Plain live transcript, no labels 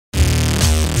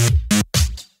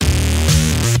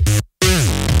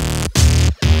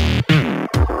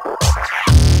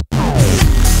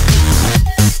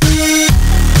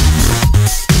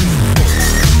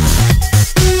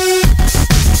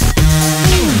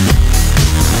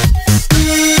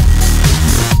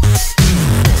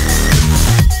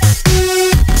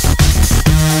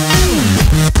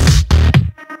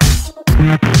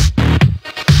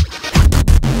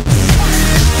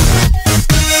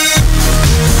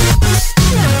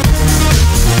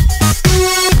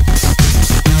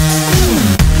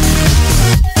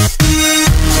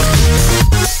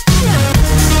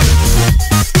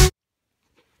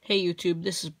YouTube?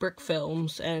 This is Brick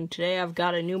Films, and today I've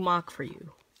got a new MOC for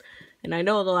you. And I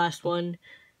know the last one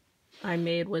I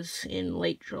made was in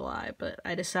late July, but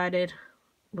I decided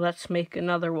let's make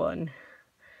another one.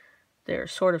 They're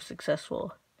sort of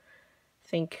successful. I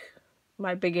think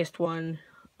my biggest one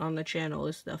on the channel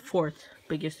is the 4th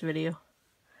biggest video.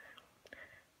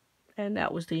 And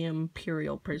that was the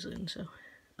Imperial Prison,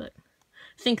 but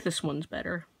I think this one's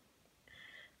better.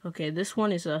 Okay, this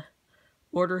one is a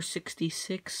Order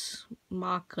 66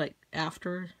 MOC, like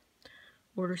after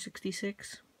Order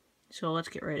 66. So let's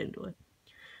get right into it.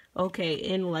 Okay,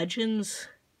 in Legends,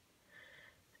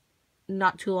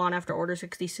 not too long after Order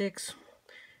 66,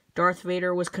 Darth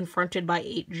Vader was confronted by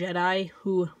 8 Jedi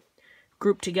who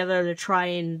grouped together to try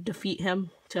and defeat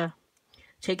him, to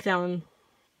take down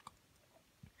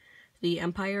the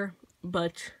Empire,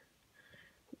 but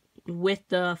with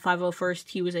the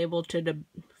 501st, he was able to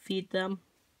defeat them.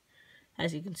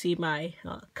 As you can see, my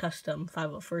custom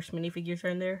 501st minifigures are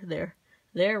in there.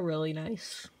 They're really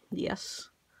nice. Yes.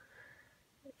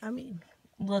 I mean,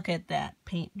 look at that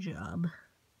paint job.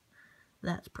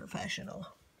 That's professional.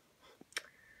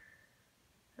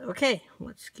 Okay,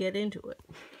 let's get into it.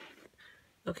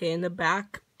 Okay, in the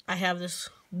back, I have this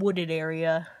wooded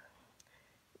area.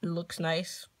 It looks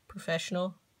nice,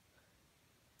 professional.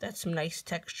 That's some nice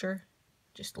texture.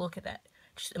 Just look at that.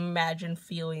 Just imagine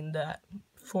feeling that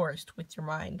forest with your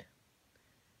mind.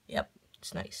 Yep,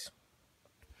 it's nice.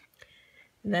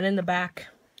 And then in the back,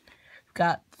 we've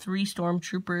got 3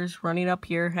 stormtroopers running up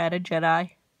here at a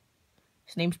Jedi.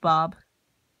 His name's Bob.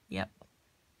 Yep.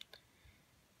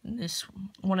 And this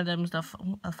one of them is a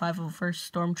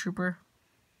 501st stormtrooper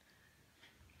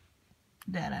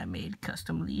that I made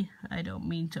customly. I don't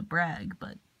mean to brag,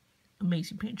 but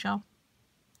amazing paint job.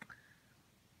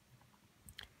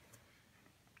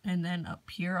 And then up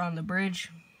here on the bridge,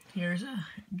 here's a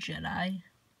Jedi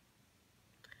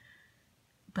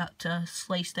about to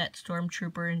slice that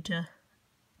stormtrooper into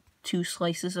 2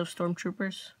 slices of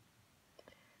stormtroopers.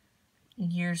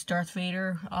 And here's Darth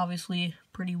Vader, obviously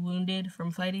pretty wounded from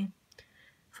fighting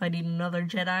another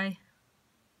Jedi.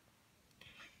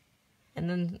 And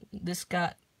then this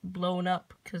got blown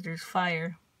up because there's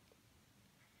fire.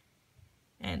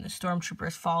 And the stormtrooper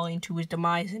is falling to his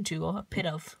demise into a pit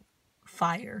of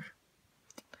fire.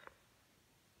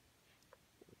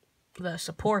 The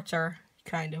supports are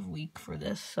kind of weak for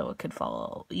this, so it could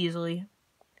fall easily.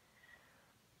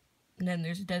 And then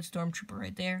there's a dead stormtrooper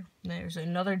right there. And there's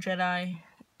another Jedi,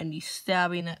 and he's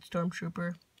stabbing that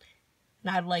stormtrooper.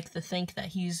 And I'd like to think that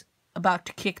he's about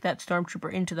to kick that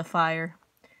stormtrooper into the fire,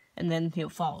 and then he'll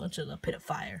fall into the pit of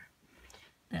fire.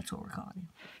 That's what we're calling him.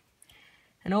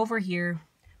 And over here,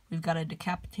 we've got a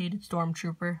decapitated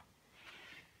stormtrooper,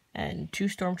 and 2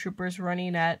 stormtroopers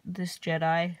running at this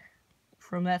Jedi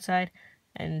from that side,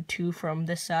 and 2 from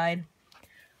this side.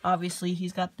 Obviously,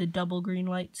 he's got the double green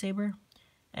lightsaber,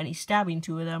 and he's stabbing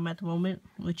 2 of them at the moment,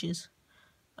 which is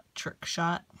a trick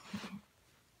shot.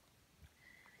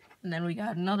 And then we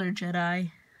got another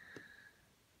Jedi,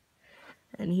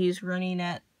 and he's running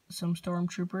at some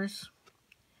stormtroopers.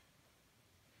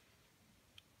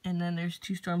 And then there's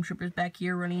 2 stormtroopers back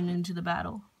here running into the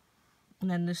battle. And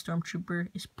then this stormtrooper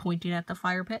is pointing at the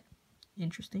fire pit.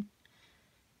 Interesting.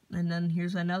 And then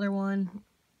here's another one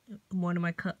of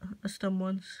my custom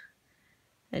ones.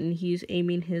 And he's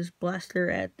aiming his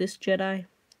blaster at this Jedi,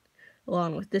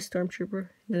 along with this stormtrooper.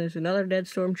 And there's another dead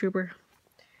stormtrooper.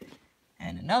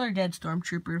 And another dead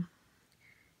stormtrooper.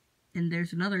 And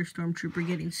there's another stormtrooper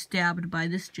getting stabbed by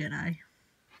this Jedi.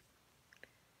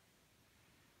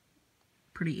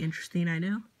 Pretty interesting, I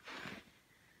know.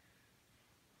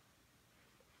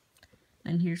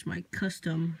 And here's my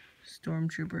custom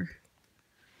stormtrooper.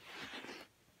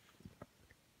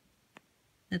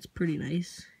 That's pretty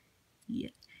nice. Yeah,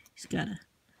 he's got a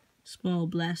small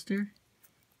blaster.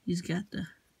 He's got the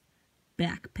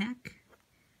backpack.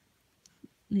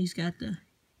 And he's got the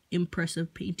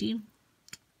impressive painting.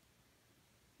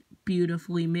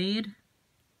 Beautifully made.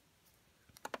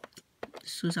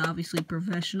 This was obviously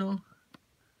professional.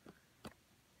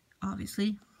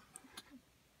 Obviously.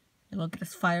 And look at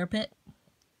this fire pit.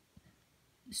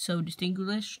 So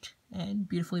distinguished and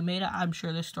beautifully made. I'm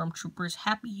sure the stormtrooper is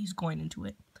happy he's going into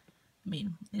it. I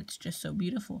mean, it's just so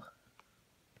beautiful.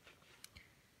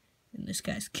 And this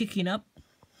guy's kicking up,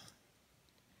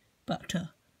 about to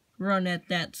run at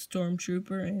that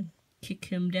stormtrooper and kick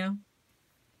him down.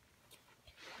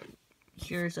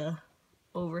 Here's a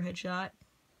overhead shot.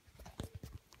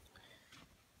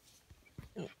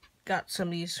 Got some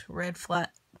of these red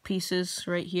flat pieces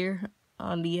right here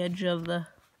on the edge of the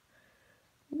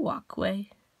walkway.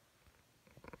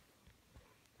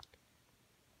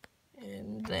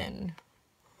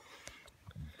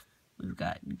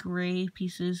 got gray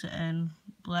pieces and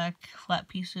black flat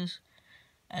pieces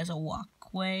as a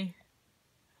walkway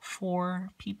for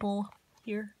people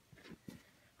here.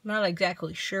 I'm not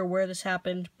exactly sure where this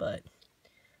happened, but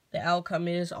the outcome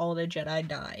is all the Jedi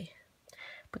die.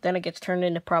 But then it gets turned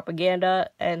into propaganda,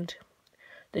 and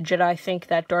the Jedi think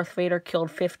that Darth Vader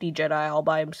killed 50 Jedi all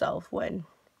by himself, when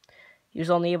he was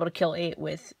only able to kill 8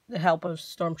 with the help of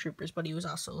stormtroopers, but he was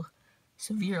also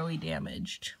severely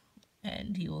damaged,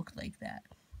 and he looked like that.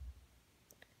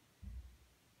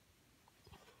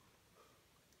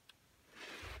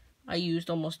 I used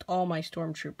almost all my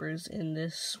stormtroopers in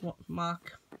this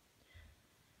MOC.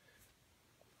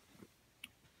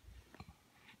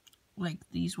 Like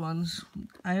these ones.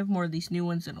 I have more of these new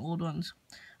ones than old ones.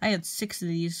 I had 6 of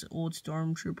these old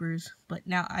stormtroopers, but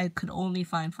now I could only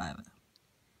find 5 of them.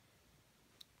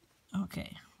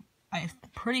 Okay. I'm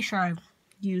pretty sure I've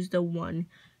used the one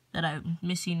that I'm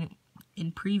missing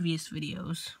in previous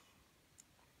videos.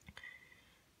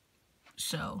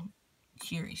 So,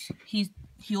 here he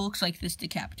looks like this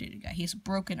decapitated guy. He has a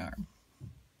broken arm.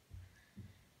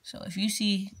 So if you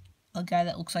see a guy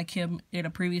that looks like him in a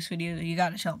previous video, you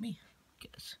gotta tell me,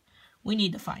 because we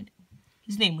need to find him.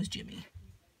 His name was Jimmy.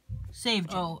 Save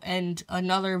Jimmy. Oh, and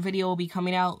another video will be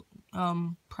coming out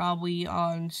probably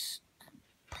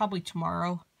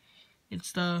tomorrow.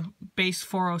 It's the Base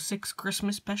 406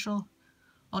 Christmas special.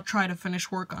 I'll try to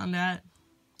finish work on that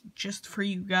just for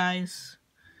you guys,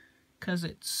 because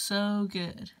it's so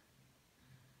good.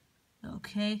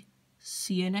 Okay,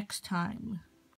 see you next time.